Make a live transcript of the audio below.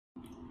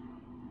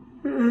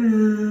Nah,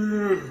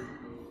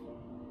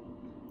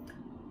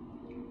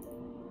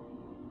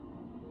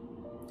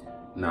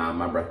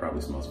 my breath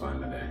probably smells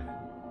fine today.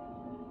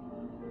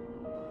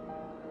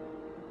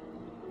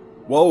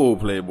 Whoa,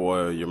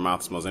 Playboy, your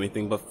mouth smells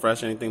anything but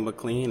fresh, anything but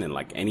clean, and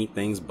like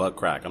anything's but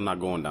crack. I'm not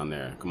going down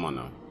there. Come on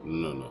now.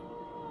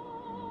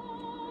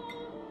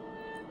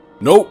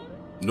 No.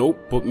 Nope,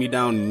 put me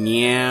down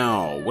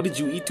now. What did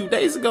you eat 2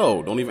 days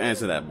ago? Don't even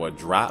answer that, boy.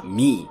 Drop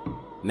me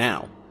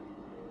now.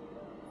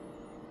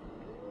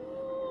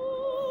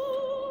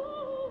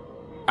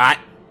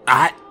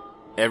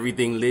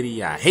 Everything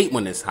litty. I hate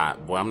when it's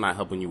hot. Boy, I'm not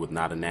helping you with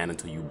not a nan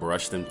until you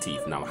brush them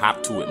teeth. Now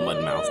hop to it,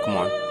 mud mouth. Come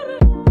on.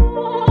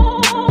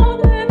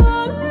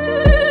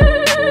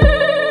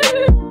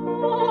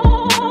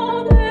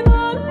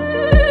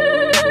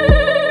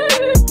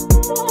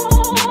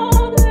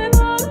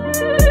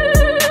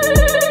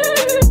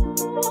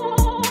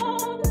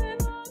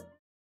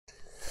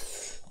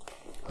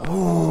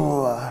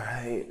 Oh, all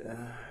right.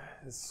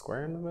 Is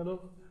square in the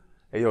middle?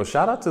 Hey, yo,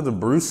 shout out to the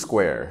Bruce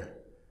Square.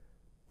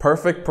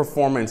 Perfect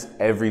performance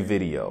every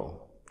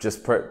video.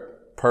 Just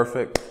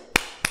perfect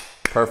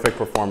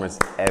performance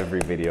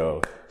every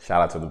video.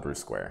 Shout out to the Bruce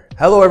Square.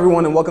 Hello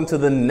everyone and welcome to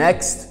the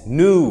next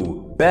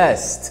new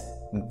best,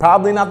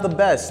 probably not the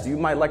best, you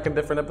might like a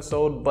different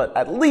episode, but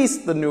at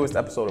least the newest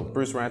episode of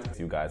Bruce Rants.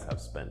 You guys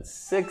have spent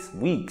 6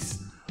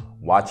 weeks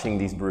watching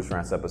these Bruce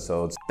Rants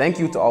episodes. Thank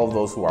you to all of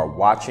those who are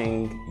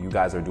watching. You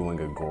guys are doing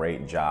a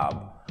great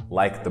job.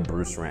 Like the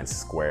Bruce Rants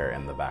square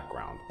in the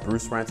background.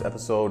 Bruce Rants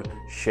episode,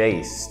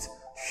 Shaced.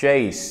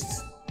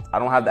 I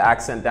don't have the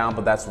accent down,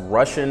 but that's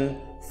Russian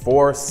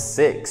for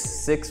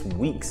 6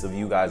 weeks of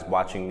you guys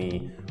watching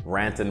me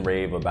rant and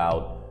rave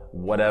about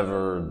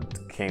whatever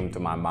came to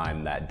my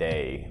mind that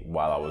day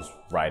while I was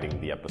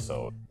writing the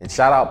episode. And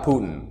shout out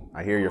Putin.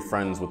 I hear you're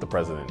friends with the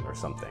president or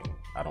something.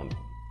 I don't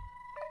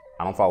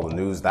follow the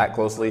news that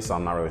closely, so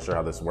I'm not really sure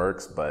how this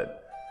works, but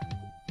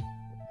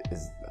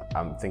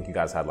I think you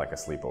guys had like a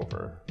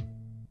sleepover.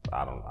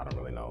 I don't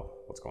really know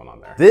what's going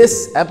on there.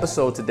 Today's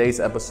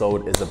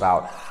episode is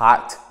about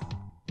hot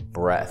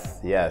breath.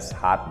 Yes,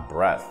 hot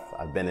breath.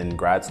 I've been in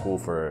grad school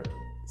for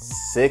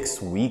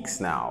 6 weeks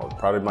now,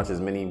 probably much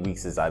as many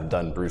weeks as I've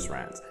done Bruce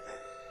Rants.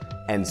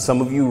 And some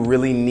of you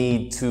really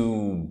need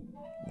to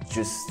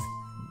just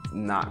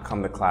not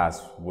come to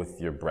class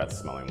with your breath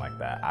smelling like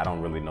that. I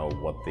don't really know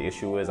what the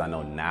issue is. I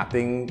know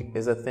napping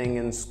is a thing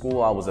in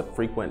school. I was a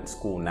frequent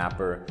school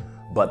napper.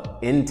 But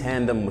in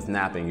tandem with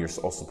napping, you're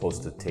also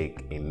supposed to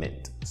take a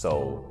mint.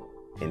 So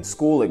in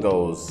school, it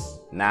goes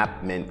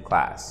nap, mint,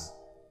 class,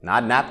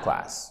 not nap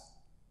class.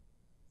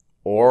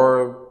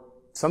 Or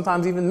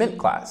sometimes even mint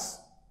class,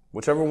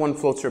 whichever one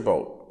floats your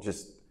boat.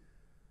 Just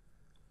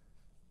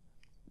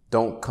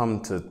don't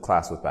come to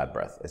class with bad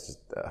breath. It's just,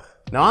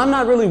 Now, I'm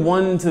not really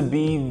one to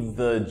be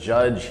the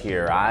judge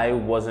here. I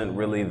wasn't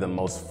really the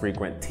most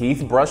frequent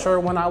teeth brusher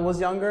when I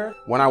was younger.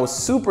 When I was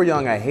super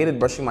young, I hated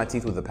brushing my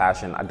teeth with a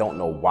passion. I don't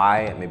know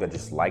why. Maybe I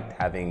just liked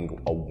having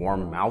a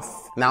warm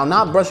mouth. Now,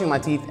 not brushing my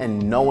teeth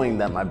and knowing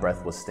that my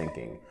breath was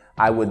stinking.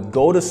 I would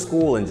go to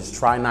school and just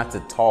try not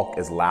to talk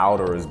as loud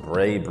or as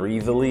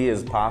breathily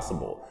as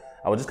possible.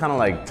 I would just kind of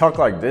like talk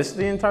like this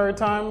the entire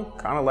time,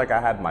 kind of like I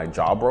had my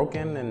jaw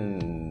broken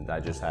and I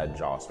just had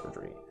jaw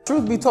surgery.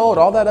 Truth be told,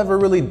 all that ever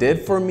really did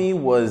for me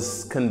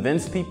was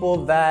convince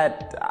people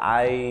that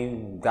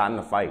I got in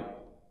a fight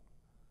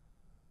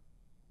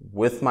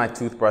with my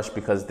toothbrush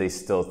because they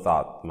still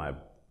thought my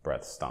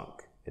breath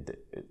stunk.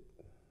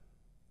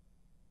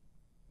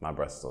 My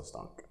breath still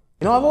stunk.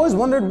 You know, I've always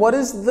wondered, what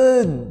is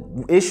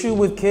the issue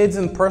with kids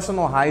and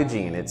personal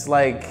hygiene? It's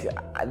like,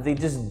 they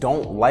just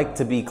don't like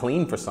to be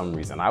clean for some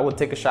reason. I would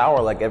take a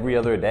shower like every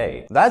other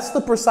day. That's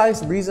the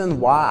precise reason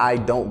why I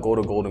don't go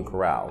to Golden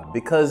Corral,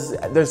 because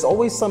there's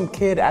always some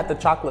kid at the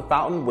chocolate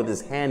fountain with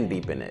his hand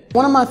deep in it.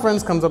 One of my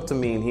friends comes up to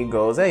me and he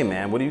goes, "Hey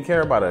man, what do you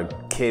care about a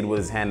kid with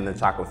his hand in the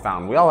chocolate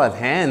fountain? We all have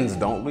hands,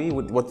 don't we?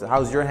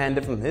 How's your hand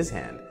different from his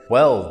hand?"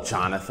 Well,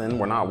 Jonathan,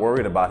 we're not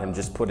worried about him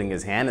just putting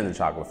his hand in the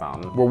chocolate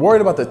fountain. We're worried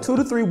about the 2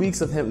 to 3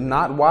 weeks of him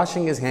not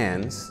washing his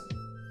hands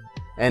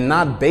and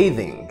not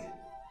bathing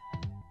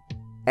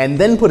and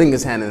then putting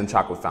his hand in the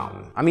chocolate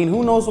fountain. I mean,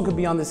 who knows what could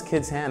be on this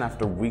kid's hand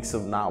after weeks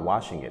of not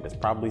washing it? It's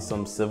probably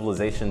some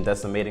civilization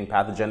decimating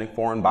pathogenic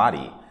foreign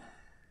body.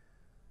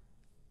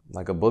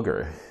 Like a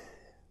booger.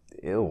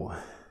 Ew.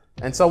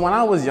 And so when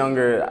I was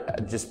younger,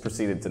 I just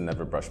proceeded to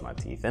never brush my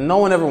teeth. And no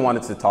one ever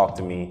wanted to talk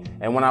to me.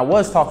 And when I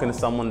was talking to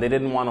someone, they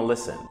didn't want to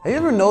listen. Have you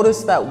ever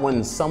noticed that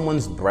when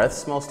someone's breath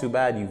smells too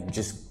bad, you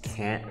just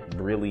can't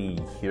really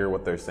hear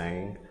what they're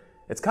saying?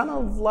 It's kind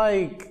of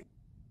like,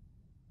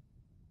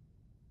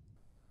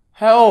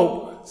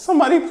 "Help!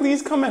 Somebody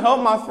please come and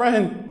help my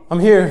friend. I'm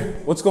here.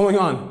 What's going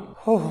on?"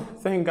 "Oh,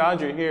 thank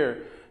God you're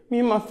here. Me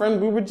and my friend,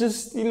 we were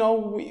just, we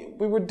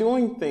were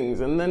doing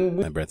things and then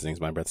my breath stinks,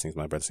 my breath stinks,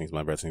 my breath stinks,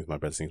 my breath stinks, my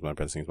breath stinks, my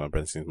breath stinks, my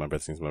breath stinks, my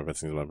breath stinks, my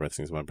breath stinks, my breath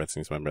stinks, my breath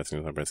stinks, my breath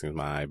stinks, my breath stinks,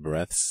 my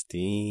breath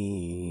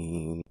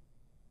stinks."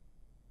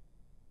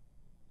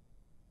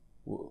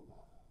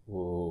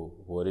 Whoa,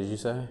 what did you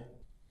say?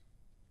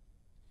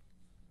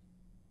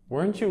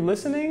 Weren't you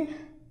listening?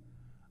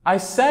 I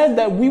said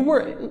that we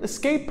were in the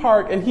skate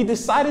park and he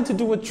decided to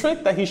do a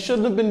trick that he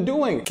shouldn't have been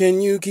doing.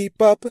 Can you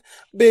keep up?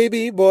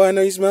 Baby boy, I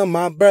know you smell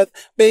my breath.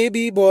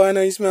 Baby boy, I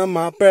know you smell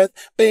my breath.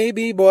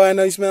 Baby boy, I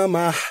know you smell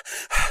my...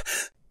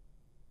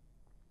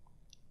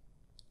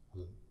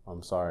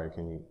 I'm sorry,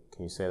 can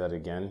you say that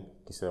again?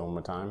 Can you say that one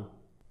more time?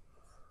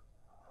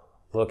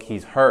 Look,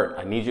 he's hurt.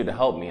 I need you to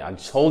help me. I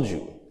told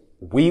you.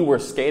 We were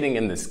skating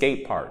in the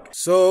skate park.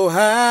 So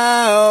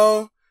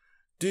how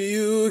do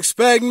you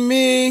expect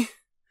me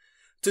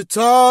to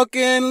talk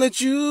and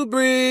let you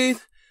breathe?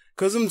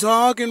 'Cause I'm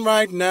talking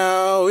right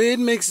now. It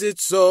makes it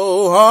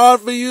so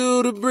hard for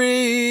you to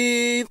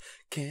breathe.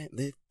 Can't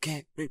live,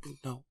 can't breathe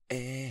with no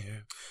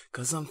air.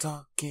 'Cause I'm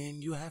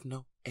talking, you have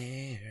no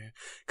air.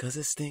 'Cause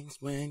it stings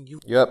when you...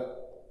 Yep,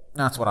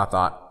 that's what I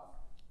thought.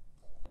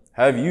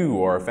 Have you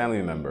or a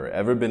family member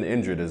ever been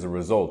injured as a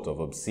result of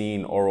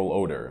obscene oral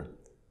odor?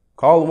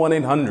 Call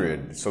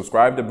 1-800,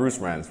 subscribe to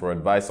BruceRants for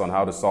advice on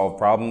how to solve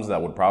problems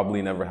that would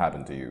probably never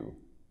happen to you.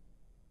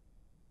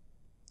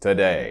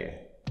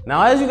 Today.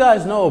 Now, as you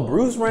guys know,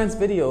 BruceRants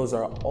videos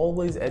are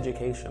always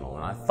educational,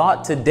 and I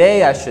thought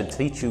today I should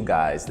teach you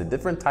guys the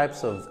different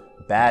types of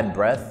bad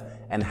breath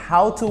and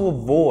how to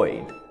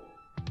avoid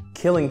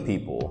killing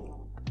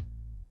people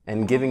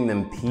and giving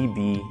them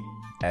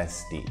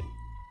PBSD.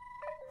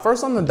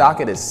 First on the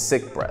docket is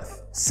sick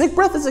breath. Sick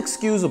breath is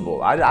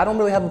excusable. I don't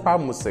really have a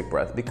problem with sick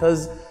breath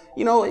because,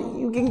 you know,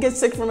 you can get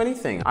sick from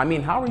anything. I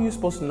mean, how are you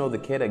supposed to know the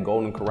kid at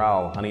Golden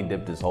Corral honey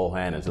dipped his whole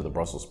hand into the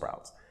Brussels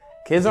sprouts?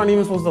 Kids aren't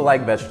even supposed to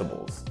like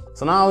vegetables.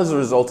 So now as a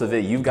result of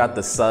it, you've got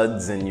the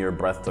suds and your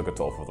breath took a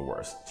toll for the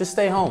worse. Just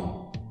stay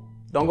home.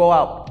 Don't go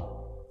out.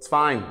 It's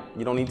fine.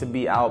 You don't need to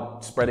be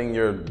out spreading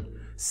your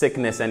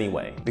sickness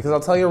anyway. Because I'll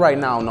tell you right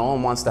now, no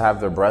one wants to have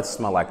their breath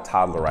smell like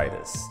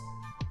toddleritis.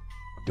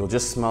 You'll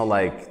just smell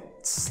like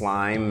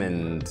slime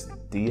and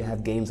do you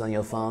have games on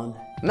your phone?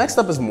 Next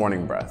up is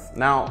morning breath.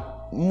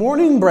 Now,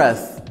 morning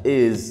breath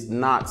is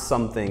not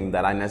something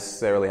that I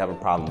necessarily have a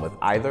problem with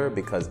either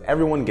because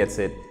everyone gets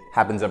it,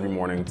 happens every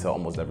morning to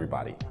almost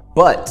everybody.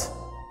 But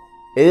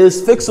it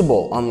is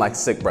fixable, unlike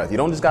sick breath. You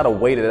don't just gotta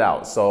wait it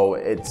out. So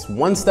it's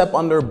one step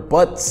under,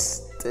 but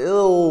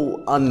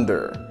still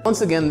under.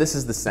 Once again, this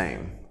is the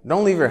same.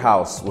 Don't leave your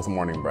house with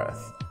morning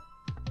breath.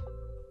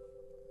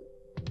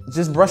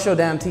 Just brush your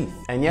damn teeth.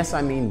 And yes,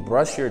 I mean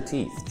brush your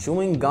teeth.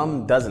 Chewing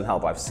gum doesn't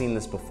help. I've seen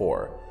this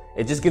before.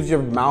 It just gives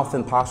your mouth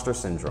imposter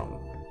syndrome.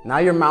 Now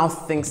your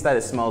mouth thinks that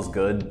it smells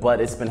good, but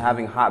it's been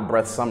having hot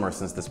breath summer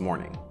since this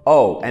morning.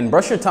 Oh, and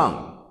brush your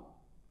tongue.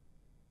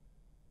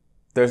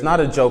 There's not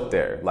a joke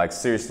there. Like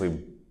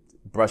seriously,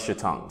 brush your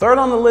tongue. Third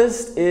on the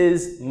list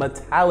is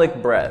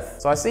metallic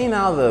breath. So I see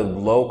now the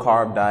low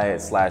carb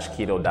diet /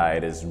 keto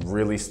diet is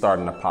really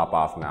starting to pop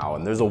off now.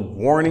 And there's a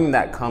warning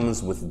that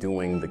comes with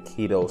doing the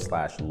keto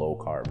 / low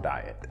carb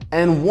diet.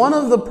 And one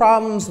of the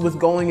problems with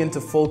going into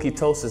full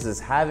ketosis is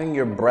having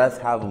your breath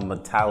have a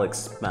metallic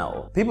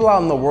smell. People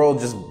out in the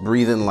world just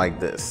breathe in like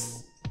this.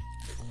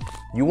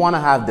 You want to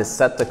have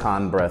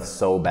Decepticon breath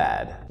so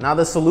bad. Now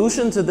the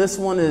solution to this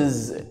one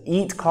is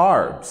eat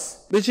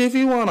carbs. Bitch, if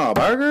you want a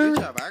burger,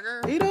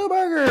 eat a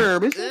burger.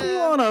 Bitch, if you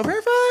want a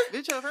french fry,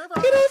 eat a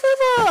french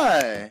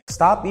fry.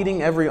 Stop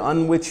eating every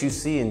unwitch you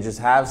see and just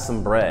have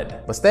some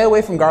bread. But stay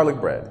away from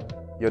garlic bread.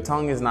 Your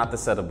tongue is not the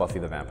set of Buffy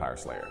the Vampire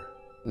Slayer.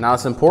 Now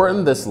it's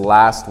important this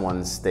last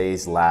one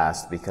stays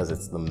last because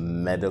it's the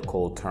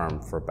medical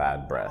term for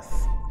bad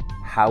breath.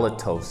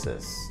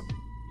 Halitosis.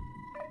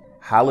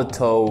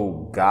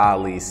 Halito,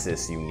 golly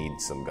sis, you need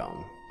some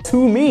gum.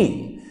 To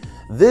me,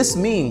 this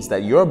means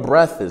that your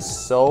breath is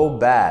so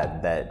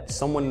bad that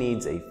someone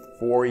needs a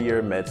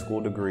 4-year med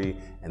school degree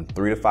and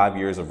 3 to 5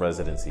 years of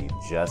residency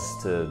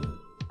just to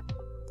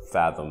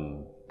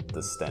fathom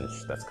the stench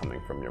that's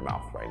coming from your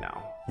mouth right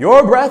now.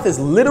 Your breath is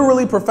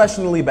literally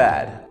professionally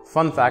bad.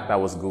 Fun fact, I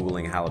was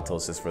Googling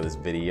halitosis for this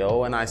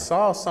video and I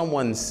saw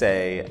someone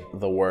say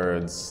the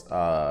words,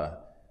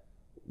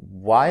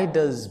 why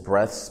does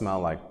breath smell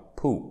like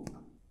poop?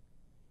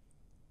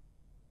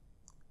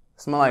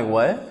 Smell like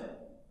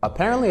what?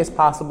 Apparently it's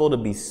possible to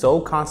be so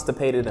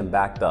constipated and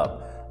backed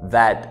up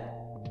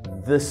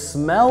that the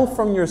smell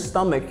from your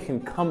stomach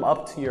can come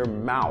up to your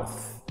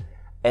mouth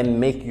and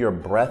make your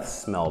breath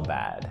smell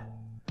bad.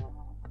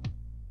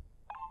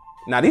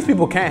 Now these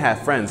people can't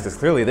have friends because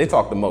clearly they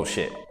talk the most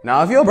shit.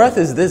 Now if your breath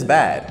is this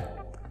bad,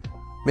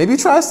 maybe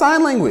try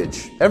sign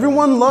language.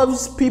 Everyone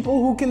loves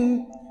people who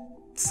can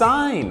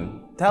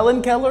sign.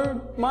 Helen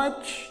Keller,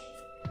 much?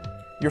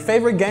 Your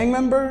favorite gang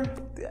member?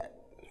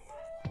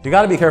 You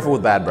gotta be careful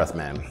with bad breath,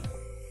 man.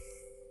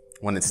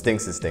 When it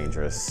stinks, it's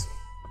dangerous.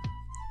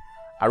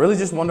 I really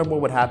just wonder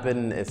what would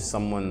happen if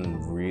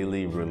someone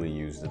really, really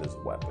used it as a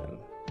weapon.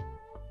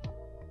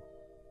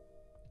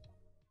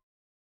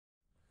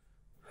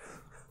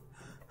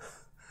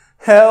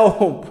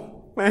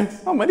 Help! Man,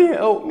 somebody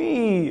help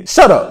me!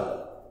 Shut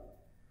up!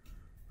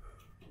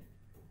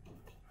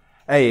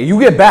 Hey, you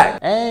get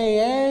back!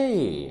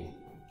 Hey!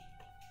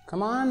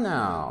 Come on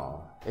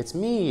now. It's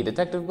me,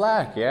 Detective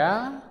Black,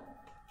 yeah?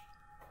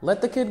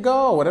 Let the kid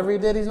go. Whatever he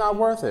did, he's not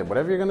worth it.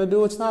 Whatever you're gonna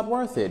do, it's not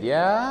worth it,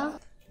 yeah?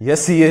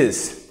 Yes, he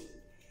is.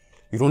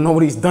 You don't know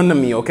what he's done to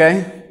me,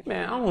 okay?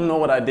 Man, I don't know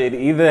what I did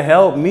either.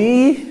 Help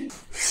me.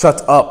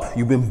 Shut up.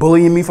 You've been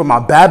bullying me for my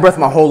bad breath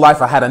my whole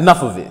life. I had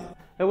enough of it.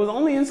 It was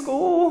only in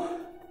school.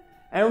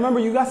 And remember,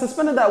 you got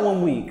suspended that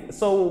 1 week.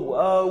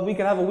 So we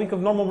could have a week of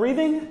normal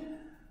breathing?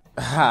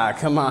 Ah,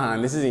 come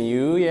on. This isn't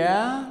you,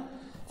 yeah?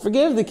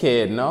 Forgive the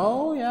kid,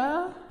 no,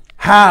 yeah?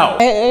 How?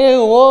 Hey,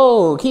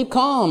 whoa. Keep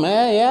calm,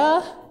 man,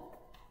 yeah?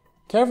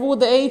 Careful with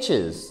the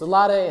H's. It's a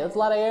lot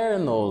of air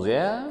in those,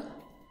 yeah?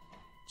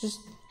 Just,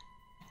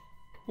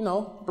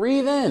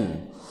 breathe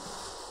in.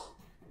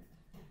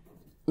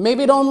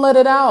 Maybe don't let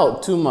it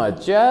out too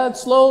much, yeah?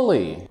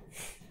 Slowly.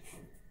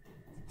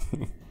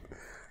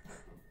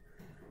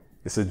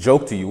 It's a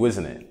joke to you,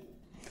 isn't it?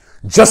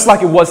 Just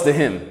like it was to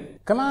him.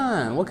 Come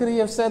on, what could he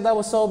have said that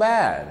was so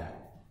bad?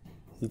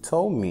 He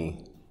told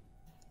me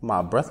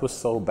my breath was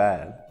so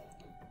bad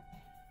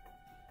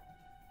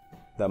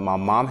that my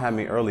mom had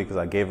me early because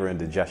I gave her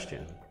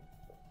indigestion.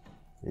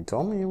 He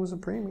told me it was a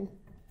preemie.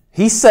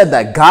 He said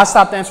that God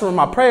stopped answering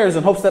my prayers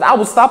in hopes that I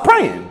would stop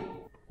praying.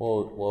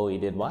 Well, he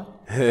did what?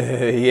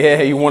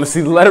 Yeah, you want to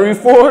see the letter he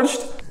forged?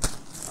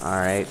 All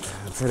right,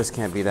 I'm sure this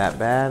can't be that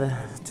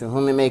bad. To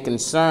whom it may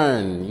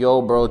concern,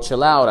 yo, bro,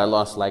 chill out. I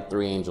lost like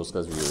 3 angels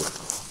because of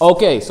you.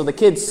 Okay, so the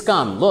kid's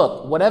scum.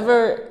 Look,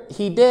 whatever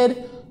he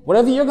did,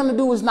 whatever you're going to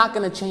do is not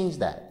going to change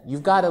that.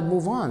 You've got to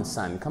move on,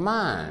 son. Come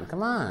on,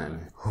 come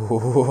on.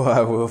 Ooh,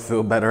 I will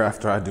feel better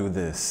after I do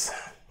this.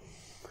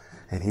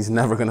 And he's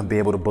never going to be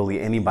able to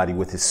bully anybody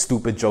with his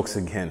stupid jokes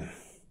again.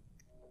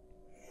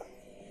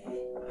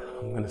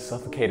 I'm going to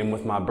suffocate him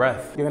with my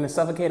breath. You're going to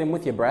suffocate him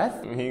with your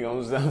breath? He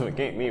going to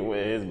suffocate me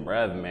with his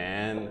breath,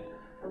 man.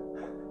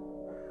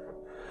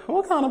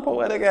 What kind of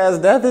poetic ass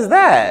death is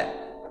that?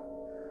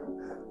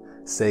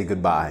 Say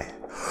goodbye.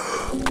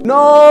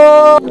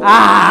 No!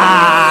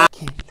 Ah!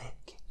 Can't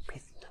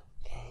breathe no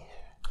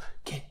air.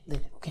 Can't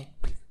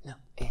breathe no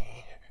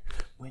air.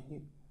 When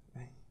you...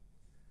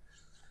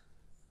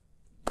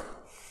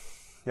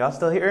 Y'all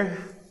still here?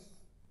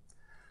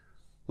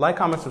 Like,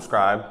 comment,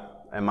 subscribe,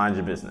 and mind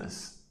your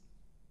business.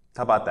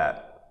 How about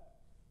that?